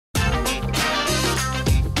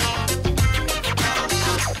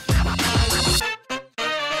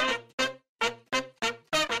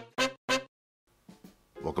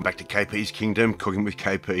KP's Kingdom, cooking with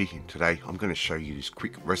KP. And today I'm going to show you this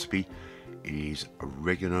quick recipe. It is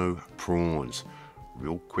oregano prawns.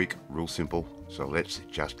 Real quick, real simple. So let's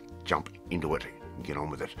just jump into it and get on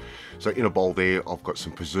with it. So in a bowl there, I've got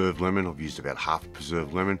some preserved lemon. I've used about half a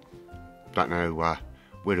preserved lemon. Don't know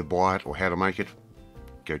where to buy it or how to make it.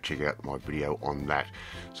 Go check out my video on that.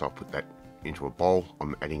 So I'll put that into a bowl.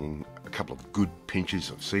 I'm adding a couple of good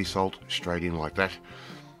pinches of sea salt straight in like that.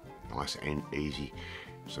 Nice and easy.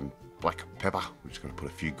 Some black pepper. We're just going to put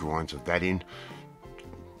a few grinds of that in.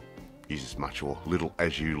 Use as much or little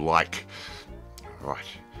as you like. Right,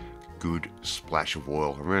 good splash of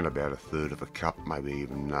oil, around about 1/3 of a cup, maybe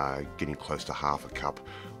even getting close to half a cup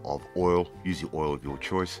of oil. Use the oil of your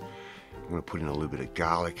choice. I'm going to put in a little bit of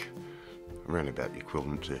garlic, around about the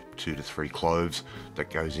equivalent to 2 to 3 cloves that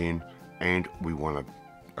goes in, and we want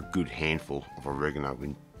a good handful of oregano.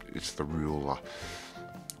 It's the real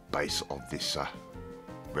base of this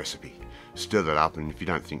recipe. Stir that up, and if you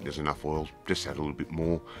don't think there's enough oil, just add a little bit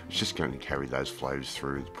more. It's just going to carry those flavors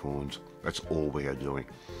through the prawns. That's all we are doing.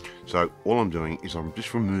 So all I'm doing is I'm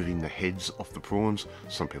just removing the heads off the prawns.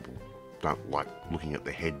 Some people don't like looking at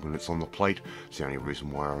the head when it's on the plate. It's the only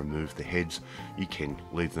reason why I remove the heads. You can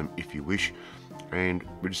leave them if you wish, and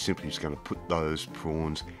we're just simply going to put those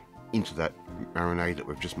prawns into that marinade that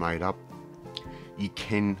we've just made up. You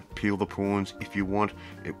can peel the prawns if you want.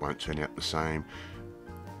 It won't turn out the same.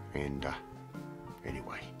 And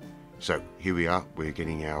anyway, so here we are. We're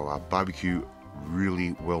getting our barbecue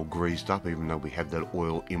really well greased up, even though we had that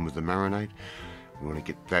oil in with the marinade. We want to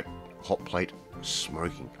get that hot plate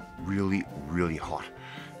smoking, really, really hot.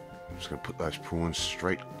 I'm just going to put those prawns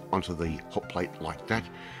straight onto the hot plate like that,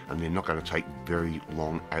 and they're not going to take very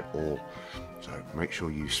long at all. So make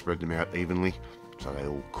sure you spread them out evenly so they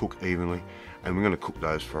all cook evenly, and we're going to cook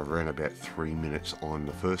those for around about 3 minutes on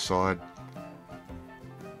the first side,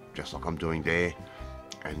 just like I'm doing there.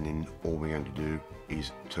 And then all we're going to do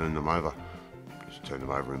is turn them over. Just turn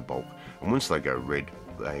them over in bulk, and once they go red,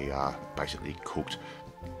 they are basically cooked.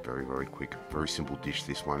 Very, very quick, very simple dish,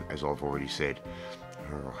 this one, as I've already said.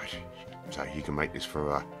 Alright, so you can make this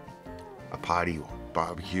for a party or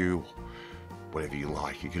barbecue, whatever you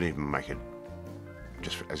like. You can even make it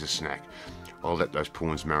just as a snack. I'll let those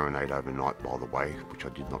prawns marinate overnight, by the way, which I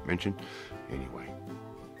did not mention. Anyway,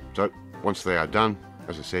 so once they are done,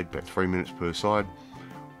 as I said, about 3 minutes per side,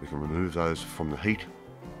 we can remove those from the heat.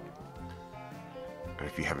 And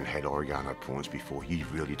if you haven't had oregano prawns before, you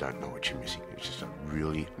really don't know what you're missing. It's just a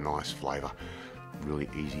really nice flavour, really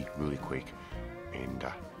easy, really quick, and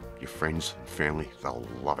your friends, family, they'll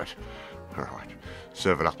love it. Alright,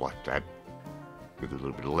 serve it up like that with a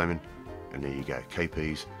little bit of lemon, and there you go,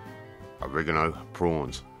 KP's oregano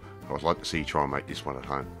prawns. I'd like to see you try and make this one at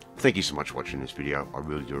home. Thank you so much for watching this video. I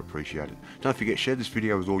really do appreciate it. Don't forget, share this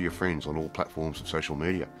video with all your friends on all platforms of social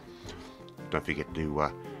media. Don't forget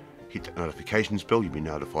to hit the notifications bell. You'll be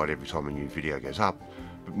notified every time a new video goes up.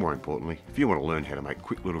 But more importantly, if you want to learn how to make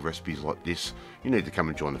quick little recipes like this, you need to come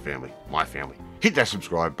and join the family, my family. Hit that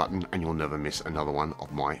subscribe button and you'll never miss another one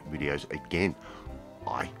of my videos again.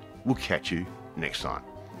 I will catch you next time.